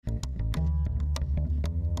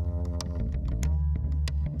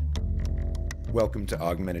Welcome to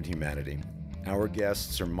Augmented Humanity. Our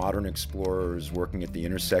guests are modern explorers working at the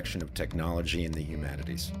intersection of technology and the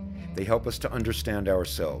humanities. They help us to understand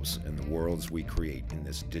ourselves and the worlds we create in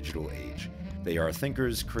this digital age. They are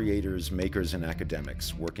thinkers, creators, makers, and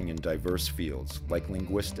academics working in diverse fields like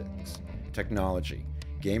linguistics, technology,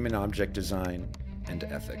 game and object design, and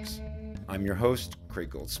ethics. I'm your host,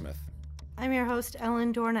 Craig Goldsmith. I'm your host,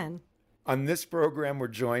 Ellen Dornan. On this program, we're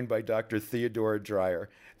joined by Dr. Theodora Dreyer,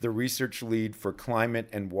 the research lead for climate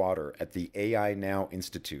and water at the AI Now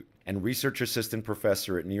Institute and research assistant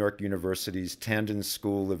professor at New York University's Tandon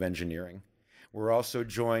School of Engineering. We're also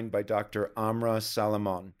joined by Dr. Amra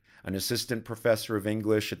Salamon, an assistant professor of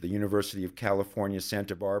English at the University of California,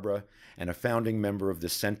 Santa Barbara, and a founding member of the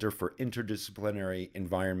Center for Interdisciplinary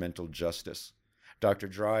Environmental Justice. Dr.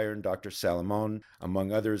 Dreyer and Dr. Salamon,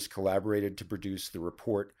 among others, collaborated to produce the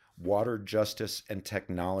report Water, Justice, and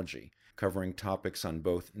Technology, covering topics on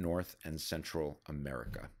both North and Central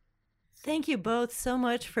America. Thank you both so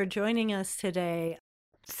much for joining us today.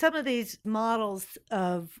 Some of these models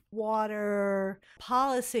of water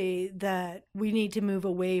policy that we need to move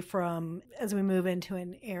away from as we move into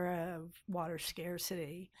an era of water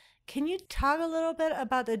scarcity. Can you talk a little bit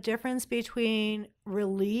about the difference between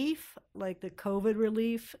relief, like the COVID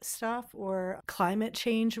relief stuff, or climate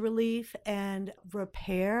change relief, and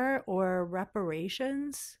repair or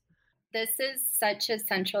reparations? This is such a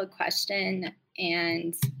central question,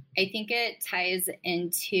 and I think it ties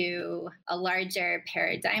into a larger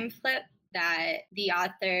paradigm flip that the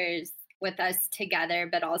authors with us together,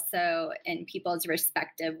 but also in people's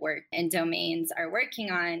respective work and domains are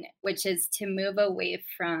working on, which is to move away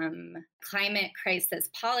from climate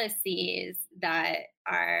crisis policies that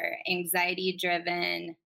are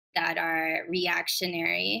anxiety-driven, that are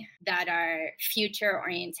reactionary, that are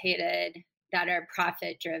future-orientated, that are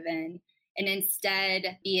profit-driven, and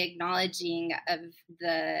instead be acknowledging of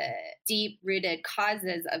the deep-rooted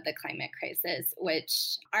causes of the climate crisis,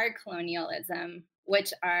 which are colonialism,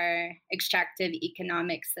 which are extractive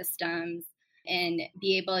economic systems, and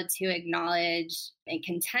be able to acknowledge and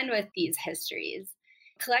contend with these histories.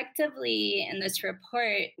 Collectively, in this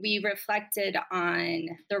report, we reflected on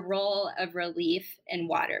the role of relief in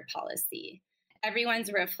water policy.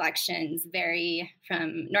 Everyone's reflections vary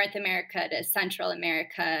from North America to Central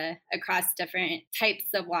America across different types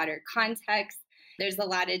of water contexts. There's a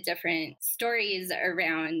lot of different stories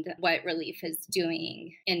around what relief is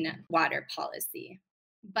doing in water policy.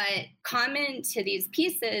 But common to these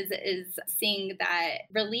pieces is seeing that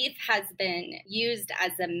relief has been used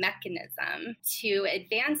as a mechanism to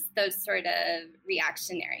advance those sort of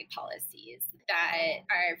reactionary policies that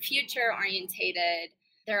are future-orientated.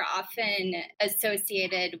 They're often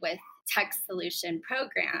associated with tech solution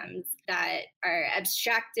programs that are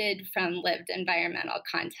abstracted from lived environmental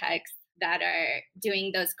contexts, that are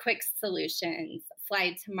doing those quick solutions,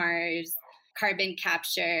 fly to Mars, carbon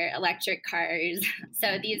capture, electric cars.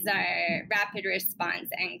 So these are rapid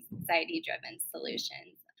response, anxiety-driven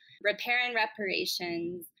solutions. Repair and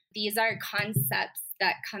reparations, these are concepts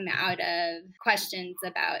that come out of questions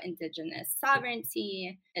about Indigenous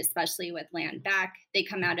sovereignty, especially with land back. They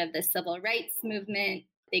come out of the civil rights movement.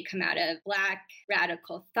 They come out of Black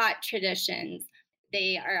radical thought traditions.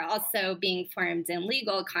 They are also being formed in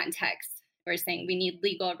legal contexts. We're saying we need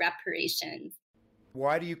legal reparations.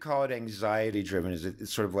 Why do you call it anxiety-driven? Is it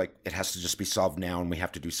sort of like it has to just be solved now and we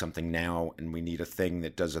have to do something now and we need a thing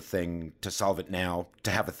that does a thing to solve it now,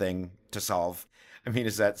 to have a thing to solve? I mean,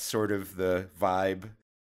 is that sort of the vibe?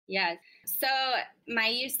 Yes. So my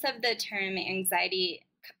use of the term anxiety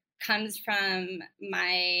comes from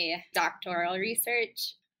my doctoral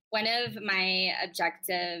research. One of my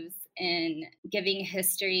objectives in giving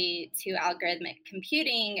history to algorithmic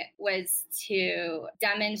computing was to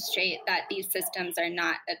demonstrate that these systems are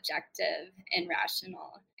not objective and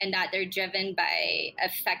rational, and that they're driven by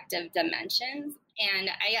affective dimensions. And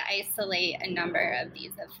I isolate a number of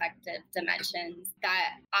these affective dimensions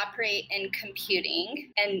that operate in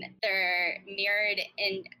computing, and they're mirrored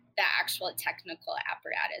in the actual technical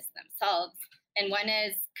apparatus themselves. And one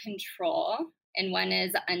is control, and one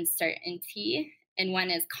is uncertainty, and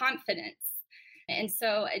one is confidence. And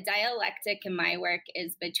so a dialectic in my work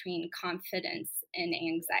is between confidence and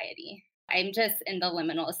anxiety. I'm just in the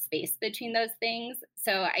liminal space between those things.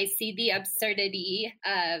 So I see the absurdity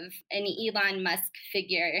of an Elon Musk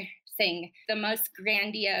figure saying the most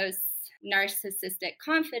grandiose narcissistic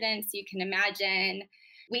confidence you can imagine.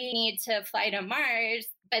 We need to fly to Mars,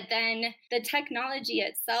 but then the technology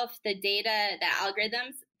itself, the data, the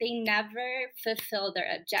algorithms, they never fulfill their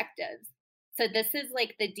objectives. So this is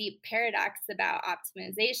like the deep paradox about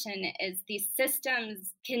optimization is these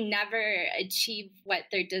systems can never achieve what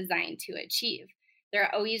they're designed to achieve.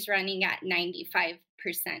 They're always running at 95%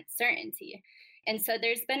 certainty. And so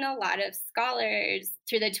there's been a lot of scholars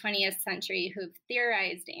through the 20th century who've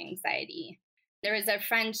theorized anxiety. There was a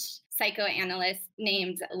French psychoanalyst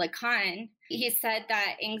named Lacan. He said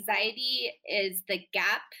that anxiety is the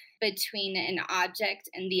gap between an object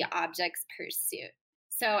and the object's pursuit.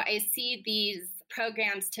 So I see these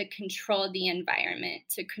programs to control the environment,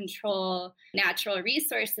 to control natural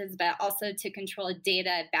resources, but also to control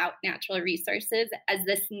data about natural resources as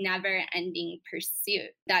this never-ending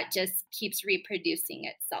pursuit that just keeps reproducing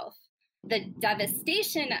itself. The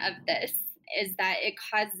devastation of this is that it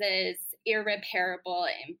causes irreparable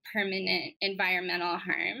and permanent environmental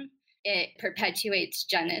harm. It perpetuates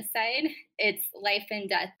genocide. It's life and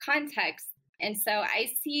death context. And so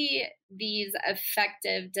I see these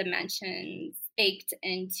effective dimensions baked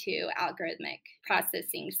into algorithmic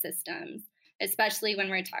processing systems, especially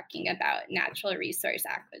when we're talking about natural resource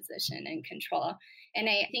acquisition and control. And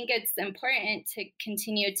I think it's important to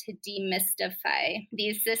continue to demystify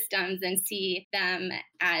these systems and see them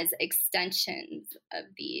as extensions of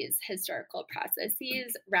these historical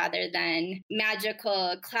processes rather than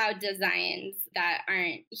magical cloud designs that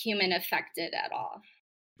aren't human affected at all.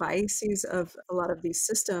 Biases of a lot of these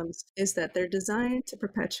systems is that they're designed to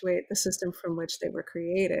perpetuate the system from which they were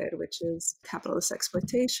created, which is capitalist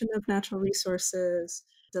exploitation of natural resources,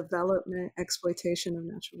 development, exploitation of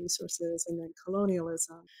natural resources, and then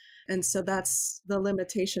colonialism. And so that's the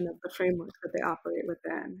limitation of the framework that they operate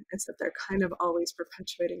within, is that they're kind of always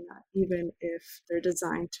perpetuating that, even if they're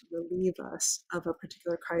designed to relieve us of a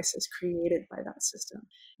particular crisis created by that system.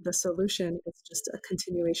 The solution is just a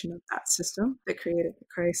continuation of that system that created the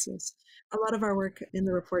crisis. A lot of our work in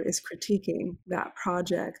the report is critiquing that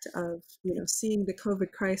project of, seeing the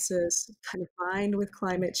COVID crisis combined with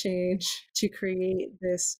climate change to create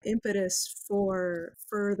this impetus for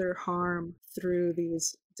further harm through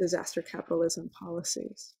these disaster capitalism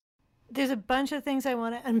policies. There's a bunch of things I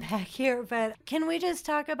want to unpack here, but can we just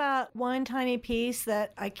talk about one tiny piece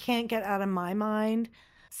that I can't get out of my mind?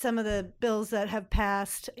 Some of the bills that have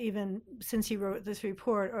passed even since you wrote this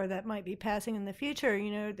report, or that might be passing in the future,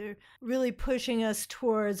 they're really pushing us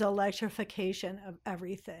towards electrification of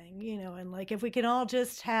everything, and like if we can all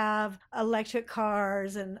just have electric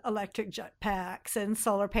cars and electric jetpacks and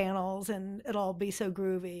solar panels and it'll all be so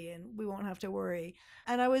groovy and we won't have to worry.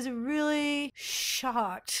 And I was really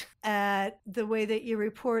shocked at the way that your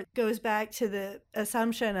report goes back to the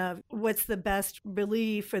assumption of what's the best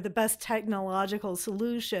relief or the best technological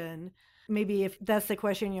solution. Maybe if that's the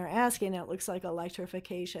question you're asking, it looks like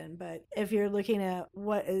electrification. But if you're looking at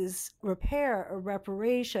what is repair or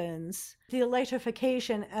reparations, the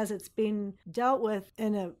electrification as it's being dealt with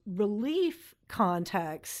in a relief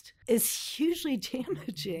context is hugely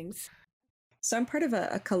damaging. So I'm part of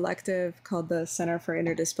a collective called the Center for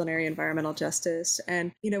Interdisciplinary Environmental Justice.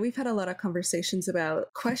 And, we've had a lot of conversations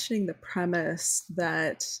about questioning the premise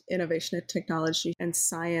that innovation and technology and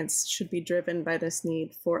science should be driven by this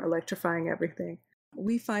need for electrifying everything.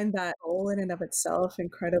 We find that goal in and of itself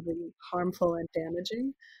incredibly harmful and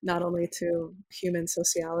damaging, not only to human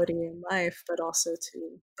sociality and life, but also to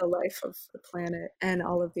the life of the planet and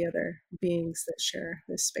all of the other beings that share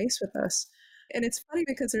this space with us. And it's funny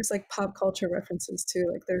because there's like pop culture references too.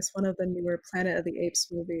 Like there's one of the newer Planet of the Apes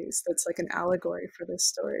movies that's like an allegory for this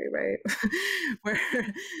story, right? Where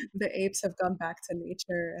the apes have gone back to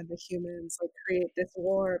nature and the humans like create this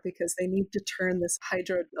war because they need to turn this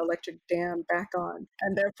hydroelectric dam back on,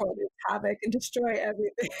 and therefore they havoc and destroy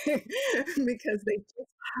everything because they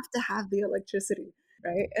just have to have the electricity,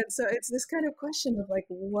 right? And so it's this kind of question of like,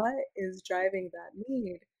 what is driving that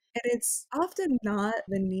need? And it's often not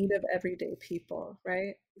the need of everyday people,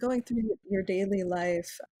 right? Going through your daily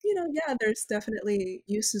life, there's definitely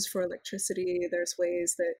uses for electricity. There's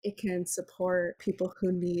ways that it can support people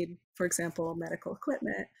who need, for example, medical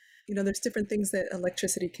equipment. There's different things that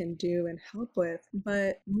electricity can do and help with,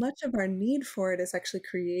 but much of our need for it is actually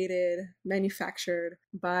created, manufactured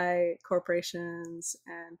by corporations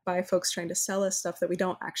and by folks trying to sell us stuff that we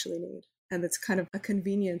don't actually need. And it's kind of a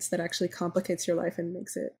convenience that actually complicates your life and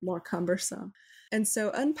makes it more cumbersome. And so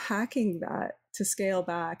unpacking that to scale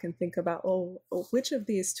back and think about, which of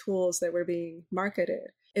these tools that were being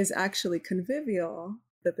marketed is actually convivial,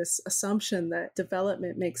 that this assumption that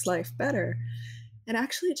development makes life better. And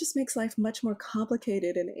actually, it just makes life much more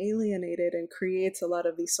complicated and alienated and creates a lot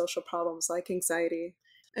of these social problems like anxiety.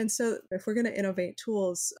 And so, if we're going to innovate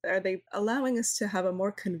tools, are they allowing us to have a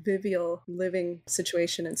more convivial living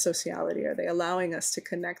situation and sociality? Are they allowing us to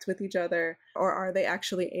connect with each other? Or are they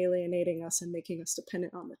actually alienating us and making us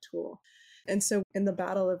dependent on the tool? And so, in the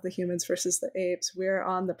battle of the humans versus the apes, we're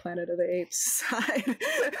on the Planet of the Apes side.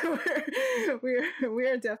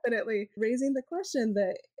 we're definitely raising the question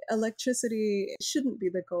that electricity shouldn't be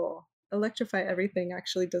the goal. Electrify everything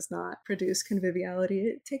actually does not produce conviviality.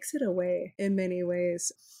 It takes it away in many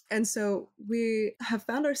ways. And so we have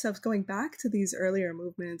found ourselves going back to these earlier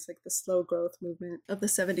movements, like the slow growth movement of the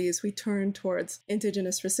 70s. We turn towards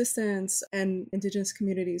Indigenous resistance and Indigenous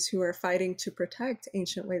communities who are fighting to protect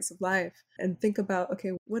ancient ways of life and think about,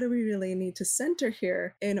 okay, what do we really need to center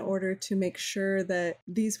here in order to make sure that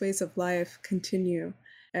these ways of life continue?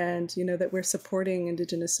 And, that we're supporting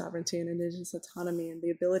Indigenous sovereignty and Indigenous autonomy and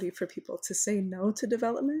the ability for people to say no to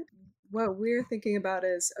development. What we're thinking about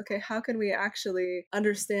is, okay, how can we actually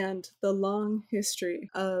understand the long history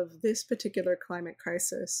of this particular climate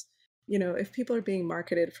crisis? If people are being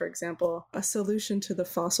marketed, for example, a solution to the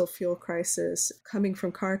fossil fuel crisis coming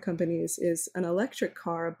from car companies is an electric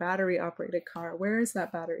car, a battery operated car. Where is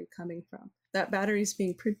that battery coming from? That battery is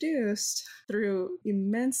being produced through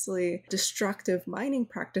immensely destructive mining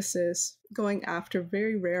practices, going after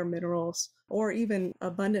very rare minerals or even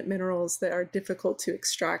abundant minerals that are difficult to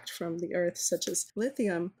extract from the earth, such as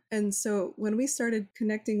lithium. And so when we started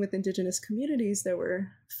connecting with Indigenous communities that were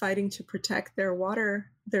fighting to protect their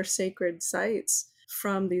water, their sacred sites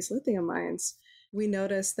from these lithium mines, we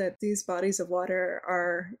noticed that these bodies of water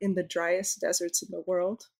are in the driest deserts in the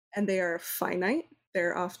world, and they are finite.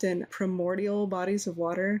 They're often primordial bodies of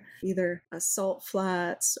water, either salt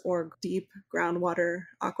flats or deep groundwater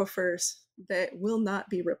aquifers that will not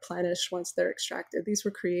be replenished once they're extracted. These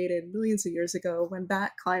were created millions of years ago when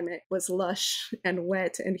that climate was lush and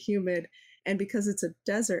wet and humid. And because it's a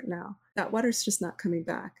desert now, that water's just not coming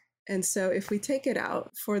back. And so if we take it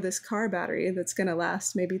out for this car battery that's going to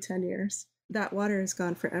last maybe 10 years, that water is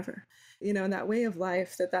gone forever. And that way of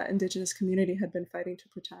life that Indigenous community had been fighting to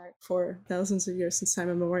protect for thousands of years since time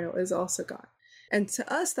immemorial is also gone. And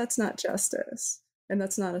to us, that's not justice. And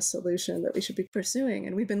that's not a solution that we should be pursuing.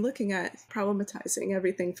 And we've been looking at problematizing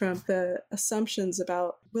everything from the assumptions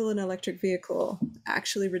about will an electric vehicle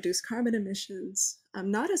actually reduce carbon emissions,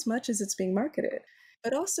 not as much as it's being marketed,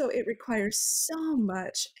 but also it requires so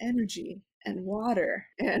much energy and water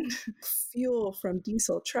and fuel from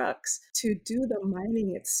diesel trucks to do the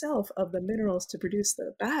mining itself of the minerals to produce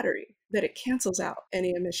the battery that it cancels out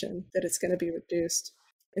any emission that it's going to be reduced.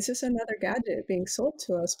 It's just another gadget being sold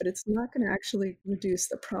to us, but it's not going to actually reduce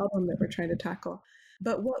the problem that we're trying to tackle.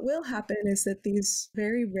 But what will happen is that these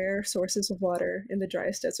very rare sources of water in the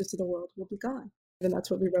driest deserts of the world will be gone. And that's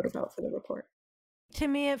what we wrote about for the report. To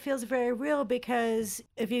me, it feels very real because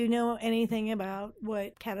if you know anything about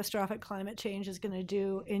what catastrophic climate change is going to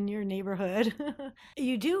do in your neighborhood,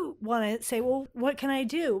 you do want to say, well, what can I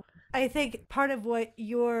do? I think part of what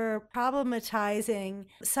you're problematizing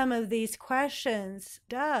some of these questions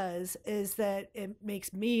does is that it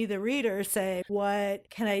makes me, the reader, say, what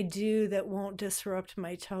can I do that won't disrupt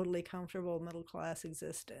my totally comfortable middle class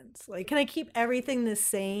existence? Like, can I keep everything the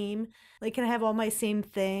same? Like, can I have all my same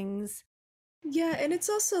things? Yeah, and it's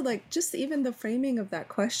also like just even the framing of that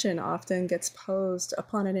question often gets posed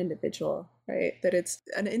upon an individual, right? That it's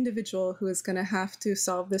an individual who is going to have to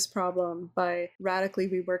solve this problem by radically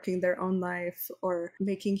reworking their own life or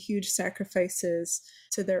making huge sacrifices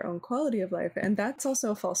to their own quality of life. And that's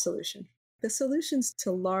also a false solution. The solutions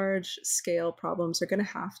to large scale problems are going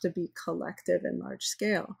to have to be collective and large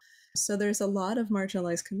scale. So there's a lot of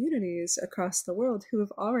marginalized communities across the world who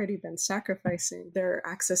have already been sacrificing their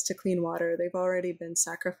access to clean water. They've already been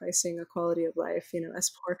sacrificing a quality of life,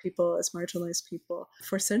 as poor people, as marginalized people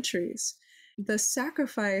for centuries. The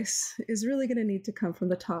sacrifice is really going to need to come from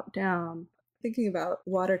the top down. Thinking about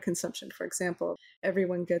water consumption, for example,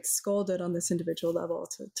 everyone gets scolded on this individual level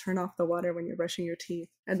to turn off the water when you're brushing your teeth.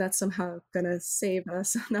 And that's somehow going to save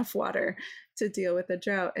us enough water to deal with the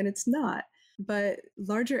drought. And it's not. But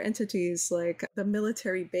larger entities like the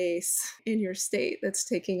military base in your state that's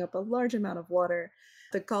taking up a large amount of water,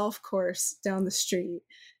 the golf course down the street,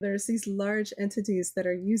 there's these large entities that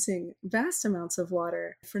are using vast amounts of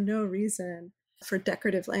water for no reason, for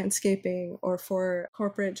decorative landscaping or for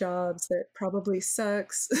corporate jobs that probably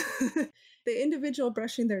sucks. The individual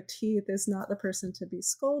brushing their teeth is not the person to be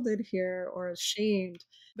scolded here or ashamed,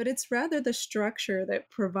 but it's rather the structure that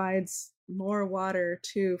provides more water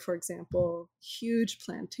to, for example, huge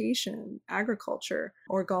plantation agriculture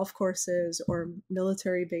or golf courses or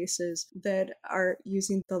military bases that are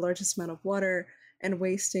using the largest amount of water and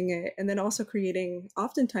wasting it. And then also creating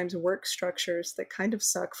oftentimes work structures that kind of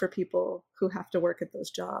suck for people who have to work at those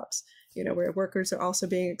jobs, where workers are also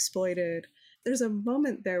being exploited. There's a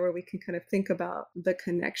moment there where we can kind of think about the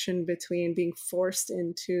connection between being forced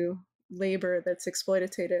into labor that's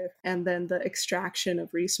exploitative and then the extraction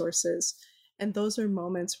of resources. And those are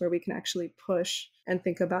moments where we can actually push and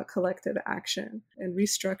think about collective action and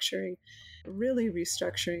really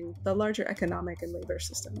restructuring the larger economic and labor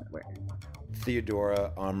system that we're in.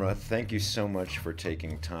 Theodora, Amra, thank you so much for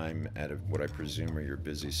taking time out of what I presume are your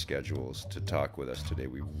busy schedules to talk with us today.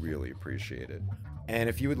 We really appreciate it. And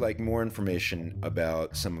if you would like more information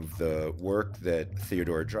about some of the work that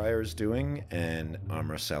Theodora Dreyer is doing and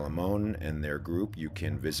Amra Salamon and their group, you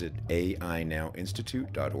can visit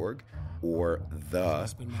ainowinstitute.org or the-ciej.org.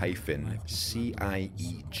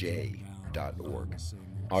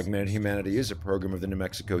 Augmented Humanity is a program of the New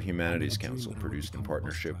Mexico Humanities Council, produced in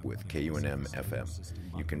partnership with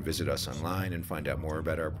KUNM-FM. You can visit us online and find out more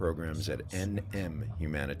about our programs at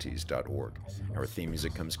nmhumanities.org. Our theme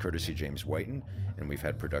music comes courtesy James Whiten, and we've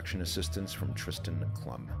had production assistance from Tristan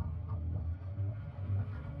Klum.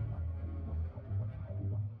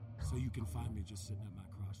 So you can find me just sitting at my